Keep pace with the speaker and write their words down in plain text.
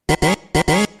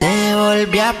Te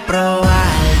volví a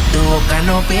probar. Tu boca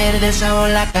no pierde sabor,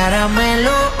 la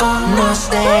caramelo. Nos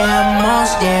dejamos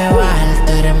llevar.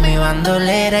 Tú eres mi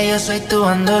bandolera, yo soy tu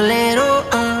bandolero.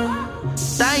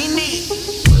 Tiny.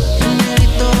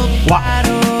 Wow.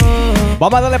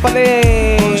 Vamos a darle para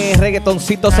de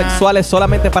reggaetoncitos sexuales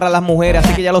solamente para las mujeres.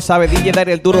 Así que ya lo sabe, DJ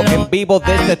Dari el Duro en vivo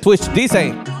desde Twitch.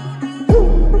 Dice: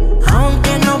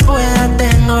 aunque no pueda,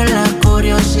 tengo la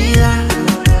curiosidad.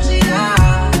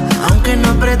 Aunque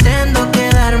no pretendo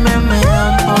quedarme, me da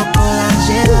un poco de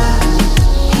ansiedad.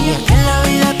 Y es que en la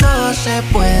vida todo se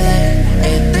puede,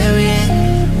 esté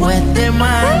bien o esté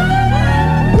mal.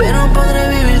 Pero podré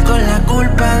vivir con la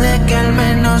culpa de que al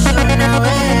menos una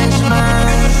vez más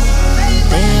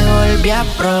te volví a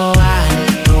probar.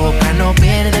 Tu boca no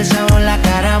pierde sabor, la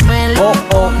caramelo.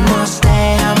 Nos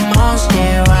dejamos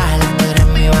llevar. Tú eres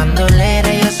mi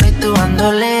bandolera, yo soy tu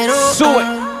bandolero. Sube.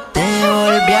 Te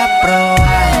volví a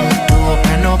probar. Tu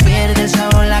boca no pierde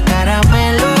sabor, la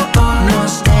caramelo.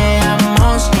 Nos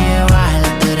dejamos llevar.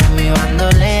 Tú eres mi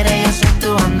bandolera, yo soy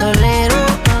tu bandolero.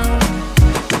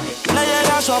 Le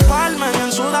llega su apartment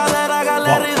en sudadera,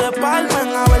 gallery de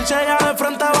Palmen. A ver si ella de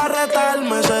frente va a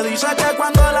retarme. Se dice que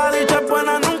cuando la dicha es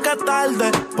buena nunca es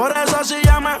tarde. Por eso si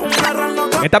llama un error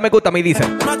no. esta me gusta, me dice.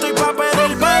 No estoy pa'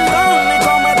 pedir perdón ni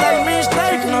cometer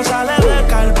mistake. No sale de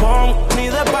carbón ni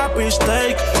de papi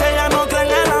steak. Ella no cree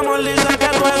en el amor, dice que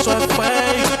todo eso es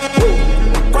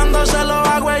fake. Cuando se lo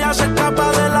hago ella se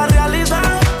escapa de la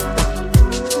realidad.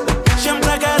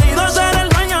 Siempre he querido ser el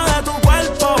dueño de tu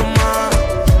cuerpo, ma.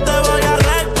 Te voy a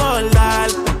recordar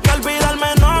que olvidarme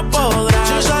no podrás.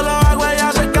 Si se lo hago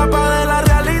ella se escapa de la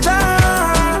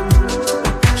realidad.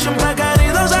 Siempre he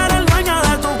querido ser el dueño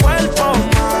de tu cuerpo,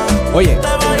 ma. Oye. Te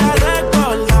voy a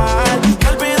recordar que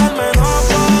olvidarme no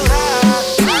podrás.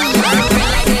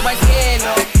 Me llevo al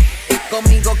cielo,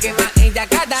 conmigo que va ella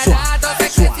cada rato. Se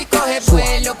crece y coge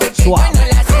vuelo porque yo no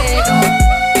la cedo.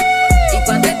 Y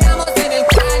cuando estamos en el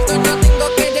cuarto no tengo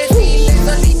que decirle,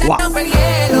 solita rompe el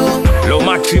hielo. Lo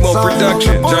Máximo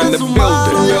Productions on the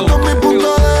building. Con mi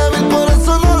punto débil, por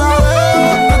eso no la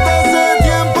veo. Desde hace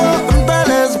tiempo frente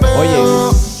al espejo. Oye,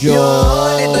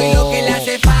 yo Le doy lo que le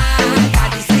hace falta.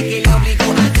 Dice que lo obligo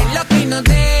a hacer lo que no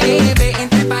debe.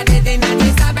 Entre paredes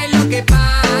nadie sabe lo que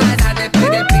pasa.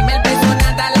 Después del primer beso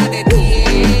nada la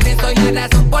detiene. Soy la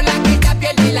razón por la que ella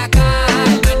pierde la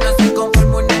calma. No se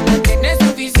conforma, una noche no es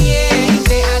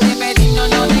suficiente. A despedirnos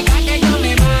no deja que yo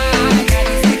me vaya.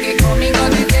 Dice que conmigo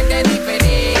se siente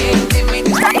diferente.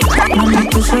 Mami,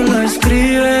 tú solo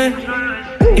escribes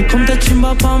y ponte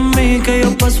chimba pa' mí, que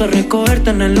yo paso a recogerte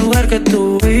en el lugar que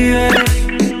tú vives.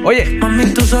 Oye. Mami,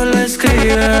 tú solo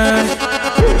escribes,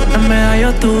 en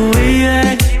medallo tú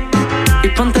vives. Y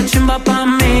ponte chimba pa'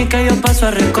 mí, que yo paso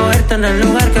a recogerte en el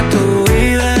lugar que tú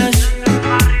vives.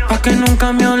 Pa' que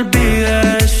nunca me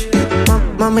olvides.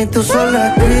 Mami, tú solo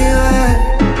escribes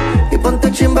y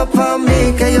ponte chimba pa'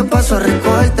 mí, que yo paso a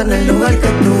recogerte en el lugar que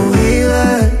tú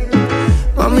vives.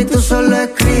 Mami, tú solo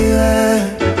escribes,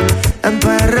 en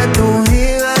PR tú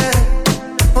vives.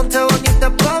 Ponte bonita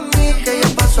pa' mí, que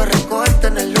yo paso a recogerte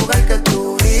en el lugar que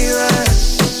tú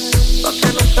vives. Pa' que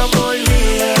nunca me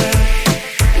olvides.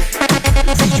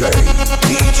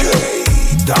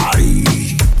 DJ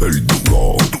Dari el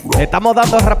Duro. estamos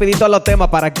dando rapidito a los temas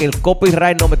para que el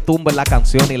copyright no me tumbe la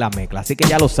canción y la mezcla. Así que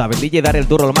ya lo saben, DJ Dari el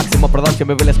Duro, Lo Máximo Production,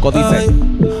 Baby Let's Go, dice.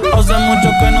 Hace mucho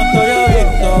que no estoy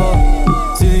adicto.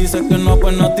 Si dices que no,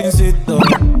 pues no te insisto.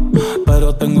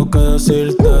 Pero tengo que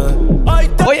decirte.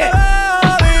 Oye.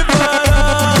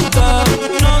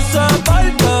 No sé por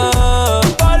qué.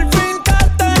 Por fin te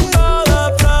tengo de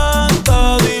frente.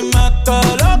 Dime qué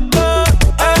lo que.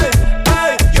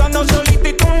 Yo ando solito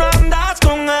y tú no andas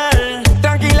con él.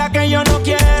 Tranquila que yo no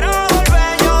quiero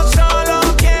volver, yo solo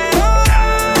quiero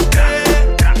darte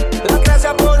las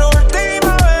gracias por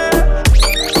última vez.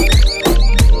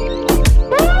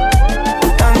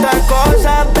 Tantas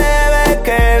cosas, bebé,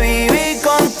 que viví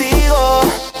contigo.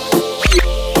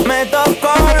 Me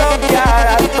tocó bloquear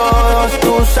a todos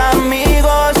tus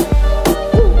amigos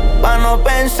pa' no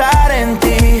pensar en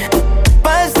ti,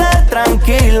 pa' estar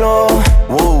tranquilo.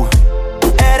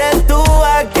 Eres tú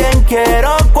a quien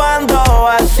quiero cuando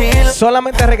vacilo.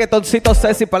 Solamente reggaetoncito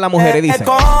sexy para las mujeres, dice.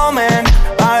 Comen,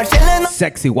 a ver si le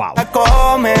Sexy, wow.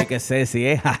 come. Qué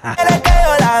sexy, Quiere que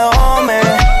yo la dome.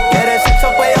 Quiere sexo,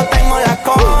 pues yo tengo las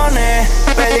cones.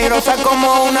 Peligrosa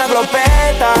como una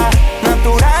glopeta.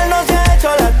 Natural no se ha hecho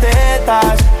las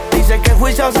tetas. Dice que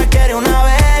juiciosa quiere una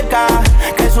beca.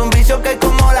 Que es un vicio que es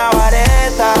como la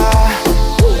vareta.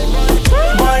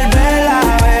 Volverla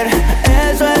a ver,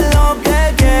 eso es lo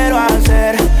que quiero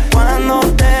hacer. Cuando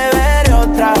te veré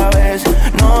otra vez,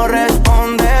 no respondo.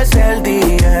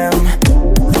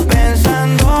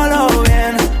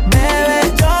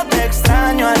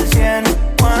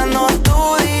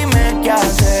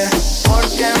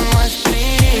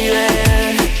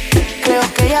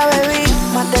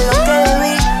 más de lo que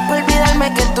debí. Por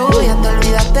olvidarme que tú ya te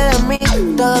olvidaste de mí.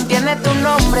 Todo tiene tu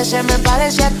nombre, se me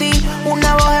parece a ti.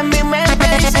 Una voz en mi mente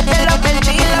dice que lo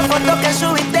perdí. La foto que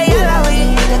subiste ya la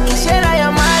vi. Te quisiera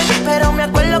llamar, pero me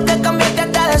acuerdo que cambiaste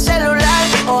hasta de celular.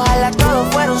 Ojalá todo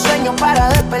fuera un sueño para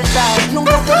despertar.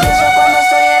 Nunca te pienso cuando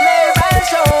estoy en el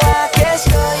verso. Aquí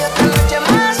estoy otra noche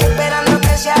más esperando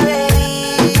que sea de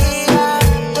día.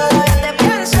 Todavía te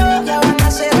pienso, ya van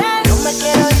a cerrar. No me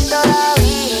quiero ir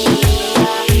todavía.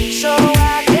 So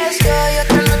aquí estoy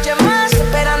otra noche más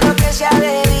esperando que sea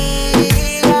de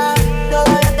día.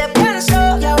 Todavía te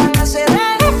pienso, ya van a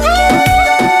cerrar. No me quiero ir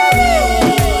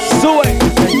todavía. Sube.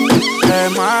 ¿Qué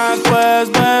más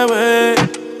pues, bebé?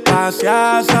 Pase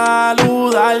a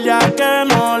saludar ya que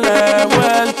no le he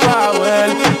vuelto a ver.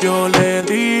 Yo le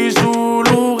di su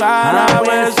lugar, a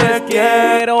veces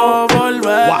quiero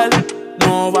volver.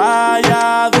 No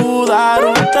vaya a dudar,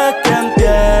 usted es quien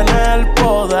tiene el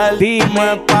poder.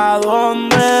 Dime pa'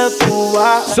 dónde tú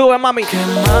vas. Sube, mami. ¿Qué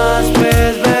más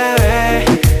ves, bebé?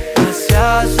 Pase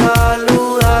a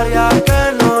saludar ya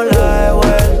que no la he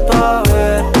vuelto a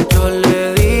ver. Yo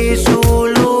le di su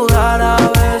lugar, a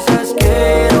veces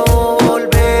quiero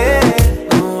volver.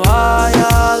 No vaya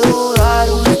a dudar,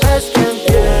 usted es quien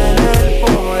tiene el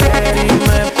poder.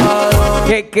 Dime pa'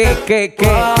 dónde. ¿Qué? Que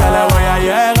le voy a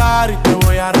llegar y te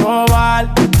voy a robar.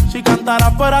 Si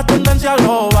cantaras fuera tendencia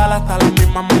global, hasta las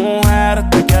mismas mujeres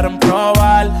te quieren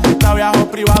probar. Te viajo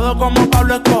privado como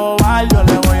Pablo Escobar. Yo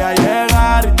le voy a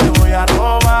llegar y te voy a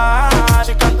robar.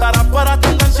 Si cantaras fuera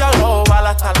tendencia global,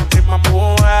 hasta las mismas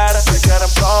mujeres te quieren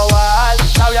probar.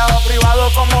 Te viajo privado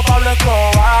como Pablo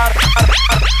Escobar.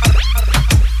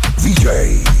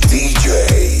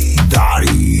 DJ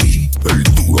Daddy, el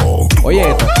duro. Oye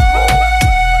esto.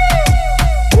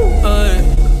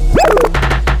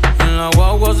 En la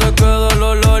guagua se queda el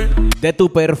olor De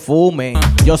tu perfume.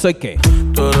 ¿Yo soy qué?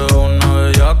 Tú eres una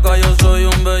bellaca, yo soy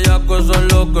un bellaco, eso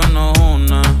es lo que nos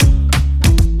une.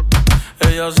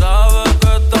 Ella sabe que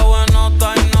está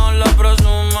buenota y no la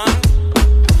presume.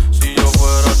 Si yo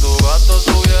fuera tu gato,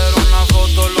 subiera una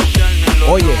foto los viernes y los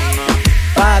Oye, lunes.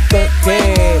 pa' que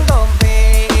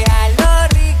Vea lo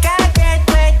rica que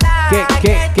tú estás.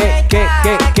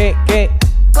 ¿Qué?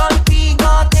 Contigo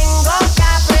tengo que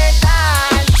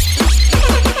apretar.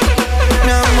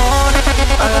 Mi amor,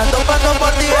 a las 2 paso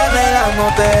por ti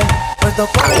arreglándote. Puesto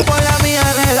como por la mía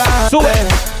relájate. Sube.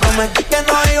 Prometí que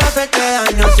no iba a hacerte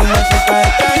daño. Si me acercas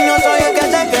extraño, soy el que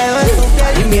se quedó en tu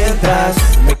piel. Y mientras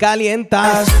me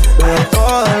calientas. veo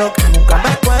todo lo que nunca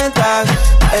me cuentas.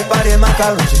 El party es más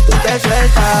cabrón si tú te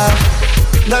sueltas.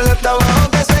 Dale hasta abajo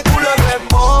que ese culo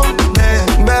responde.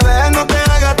 Bebé, no te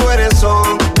hagas, tú eres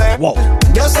hombre. Wow.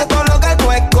 Yo sé todo lo que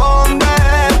tú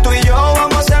escondes. Tú y yo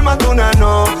vamos a ser más de una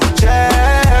noche.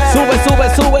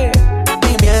 Sube.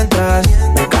 Y mientras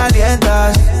me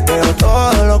calientas, veo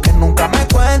todo lo que nunca me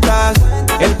cuentas.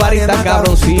 El party está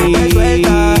cabrón, sí.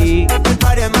 El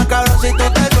party es más cabrón si tú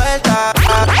te sueltas.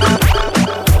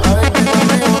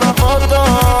 Una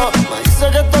foto, me dice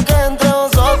que toque entre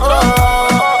nosotros.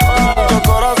 Los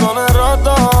corazones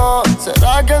rotos,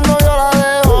 ¿será que no yo la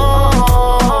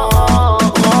dejo?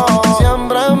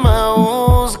 Siempre me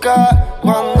busca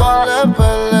cuando le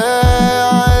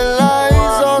pelea, él la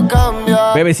hizo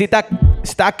cambiar. Bebecita,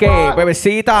 ¿está qué?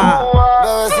 Bebecita.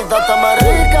 Bebecita está más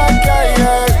rica que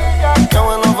ayer. Qué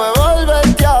bueno fue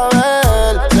volverte a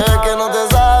ver. Sé que no te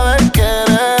sabes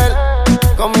querer.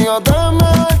 Conmigo te es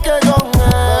mejor que con él.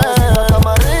 Bebecita está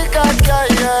más rica que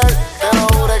ayer. Te lo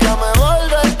juro que me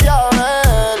volverte a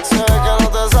ver. Sé que no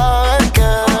te sabes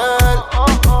querer.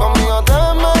 Conmigo te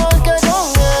es mejor que con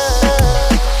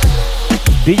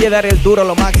él. DJ Dar el Duro,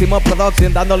 lo máximo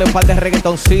production, dándole un par de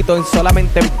reggaetoncitos en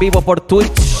solamente en vivo por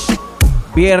Twitch.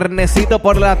 Viernesito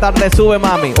por la tarde, sube,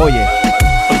 mami. Oye.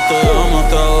 Te amo,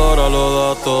 te adoro,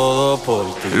 lo da todo por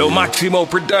ti. Lo Máximo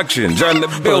Productions on the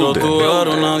Pero building. tú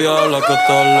eres una diabla que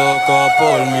está loca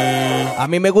por mí. A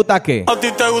mí me gusta qué. A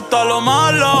ti te gusta lo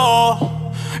malo,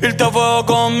 irte a fuego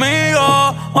conmigo,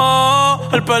 oh,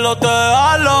 el pelo te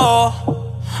halo,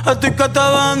 a ti que te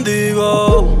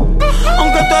bendigo.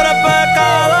 Aunque tú eres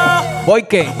pecado, ¿Voy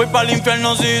qué? voy para el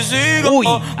infierno si sigo. Uy,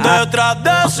 detrás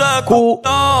de ese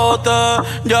culote.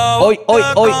 Ya Hoy.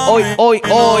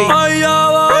 Ay, ya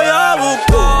voy a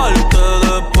buscarte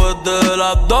después de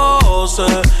las 12.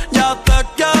 Ya te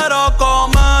quiero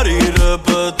comer y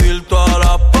repetir todas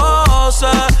las poses.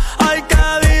 Hay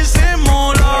que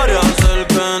disimular y hacer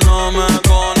que no me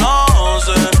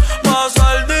conoce.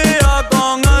 Pasa el día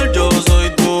con él, yo soy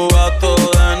tu gato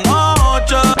de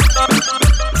noche.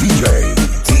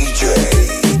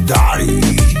 DJ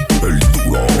Daddy, el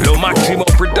duro. Lo Máximo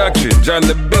Productions on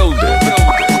the building.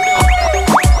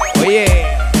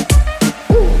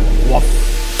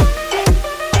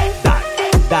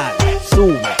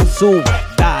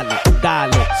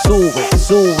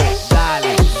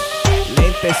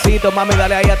 pianecito, mami,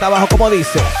 dale ahí hasta abajo, como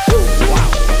dice. Wow.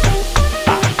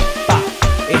 Pa, pa.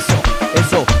 Eso.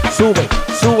 Sube.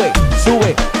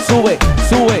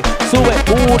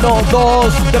 1,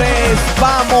 2, 3,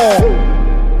 vamos.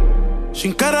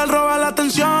 Sin querer robar la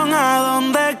atención a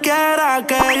donde quiera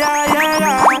que ella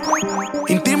llega.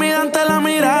 Intimidante la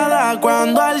mirada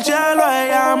cuando al cielo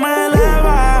ella me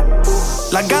eleva.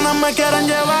 Las ganas me quieren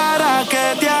llevar a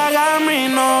que te haga mi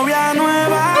novia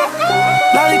nueva.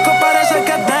 La disco parece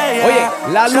que es de ella.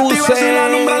 Oye, la luz si la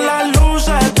alumbran las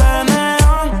luces de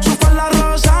neón. Su falda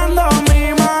rozando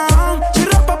mi mano. Si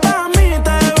ropa pa' mí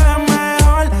te ves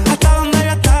mejor. Hasta donde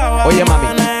yo estaba. Oye, mami,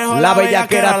 la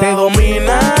bellaquera te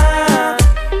domina.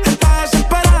 Está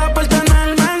desesperada por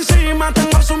tenerme encima.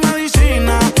 Tengo su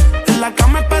medicina. En la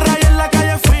cama es perra y en la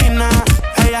calle es fina.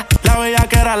 Ella, la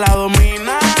bellaquera la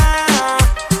domina.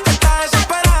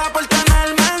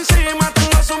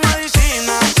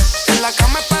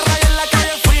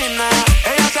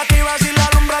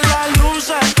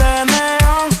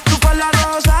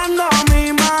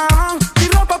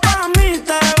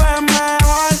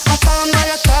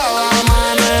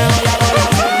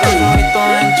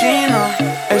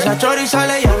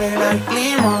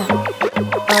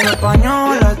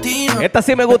 Esta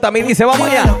sí me gusta, a mí dice, vamos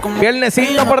allá.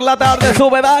 Viernesito por la tarde,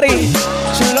 sube Dari.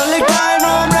 Si no le cae el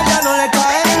nombre, ya no le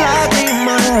caen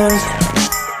lágrimas.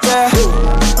 Yeah.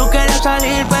 Tú querías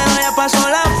salir, pero ya pasó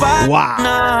la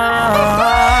página.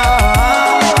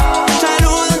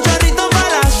 Saludo un chorrito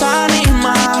para las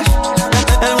ánimas.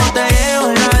 El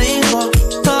botellero la dijo.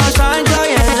 Todos saben que hoy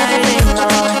es la linda.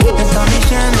 ¿Qué están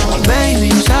diciendo?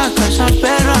 Baby, saca esa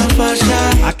perra a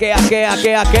pasear. ¿A qué?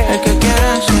 El que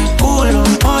quiere ese culo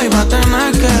hoy va a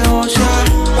tener que gozar.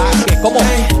 ¿A qué? ¿Cómo?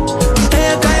 Hey,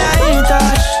 ella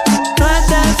calladitas, no es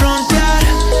de frontear.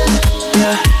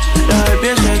 Yeah, la baby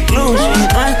es exclusive,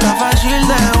 no está fácil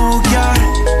de buquear.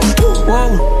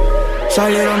 Wow,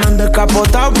 salieron en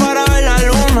descapotado para ver la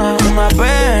luna. Una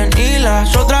ven y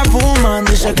las otras fuman.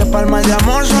 Dice que para el mal de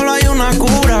amor solo hay una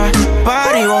cura.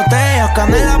 Party, botellas,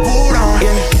 canela pura.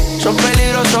 Yeah. Son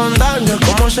peligros, son daños.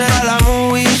 ¿Cómo será la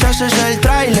movie? Si haces el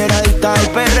tráiler. Adicta al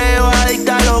perreo,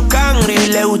 adicta a los cangris.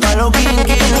 Le gusta los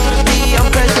kinky. Y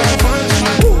aunque el tiempo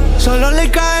solo le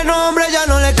cae nombre, ya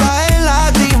no le caen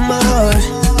lágrimas.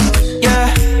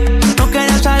 Yeah. No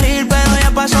quería salir, pero ya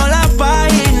pasó la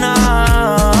página.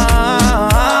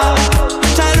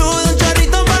 Saludo un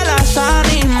chorrito para las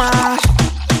ánimas.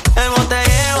 El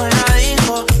botellero la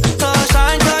dijo. Todos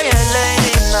saben que hoy es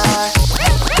Lady Night.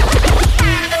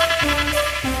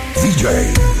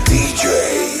 DJ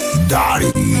Dari.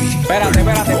 Espérate,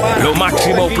 para. Lo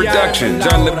Máximo Productions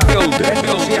on the building.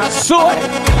 Sube.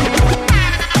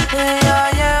 Ella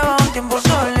lleva un tiempo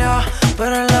sola,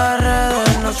 pero en las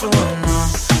redes no sube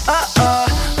nada.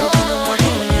 No podemos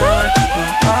alinear.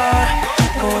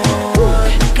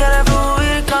 Quiere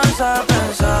fluir, cansa de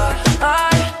pensar.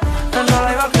 Ay, tanto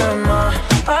la iba a quemar.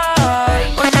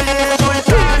 Ay, hoy se quiere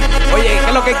soltar. Oye, ¿qué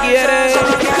es lo que quiere?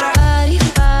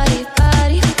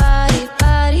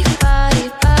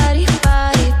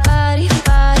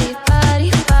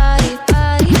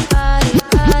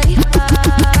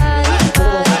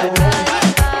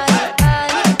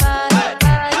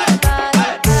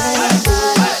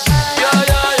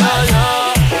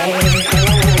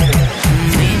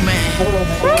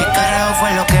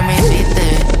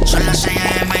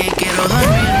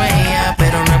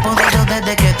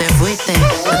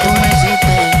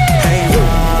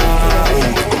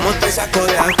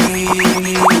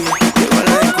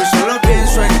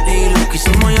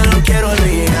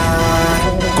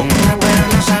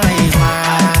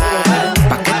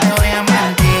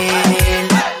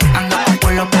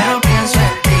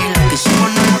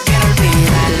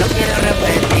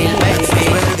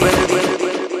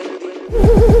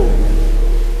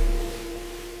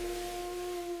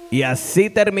 Y así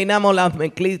terminamos la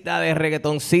mezclita de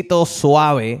reggaetoncito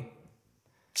suave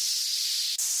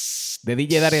de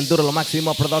DJ Dari el Duro, Lo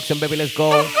Máximo Production, baby, let's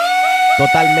go.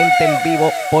 Totalmente en vivo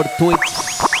por Twitch.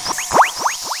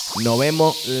 Nos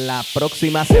vemos la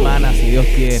próxima semana, si Dios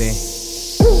quiere.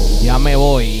 Ya me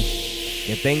voy.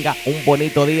 Que tenga un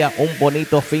bonito día, un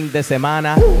bonito fin de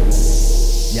semana.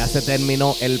 Ya se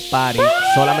terminó el party.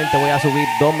 Solamente voy a subir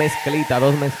dos mezclitas.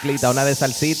 Una de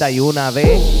salsita y una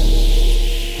de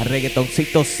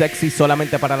reggaetoncito sexy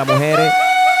solamente para las mujeres.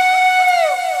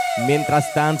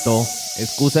 Mientras tanto,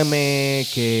 excúsenme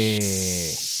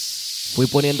que fui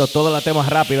poniendo todos los temas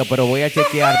rápido, pero voy a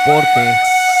chequear porque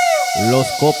los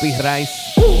copyrights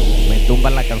me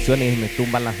tumban las canciones y me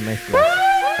tumban las mezclas.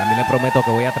 También les prometo que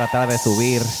voy a tratar de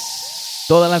subir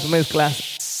todas las mezclas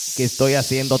que estoy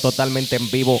haciendo totalmente en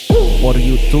vivo por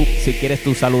YouTube. Si quieres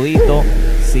tu saludito,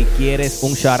 si quieres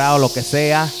un shout out, lo que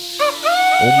sea,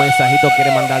 un mensajito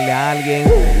quieres mandarle a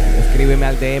alguien, escríbeme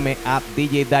al DM a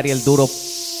DJ Dariel Duro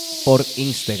por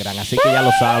Instagram. Así que ya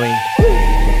lo saben.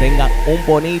 Que tengan un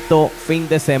bonito fin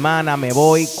de semana. Me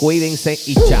voy, cuídense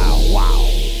y chao. Wow.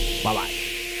 Bye bye.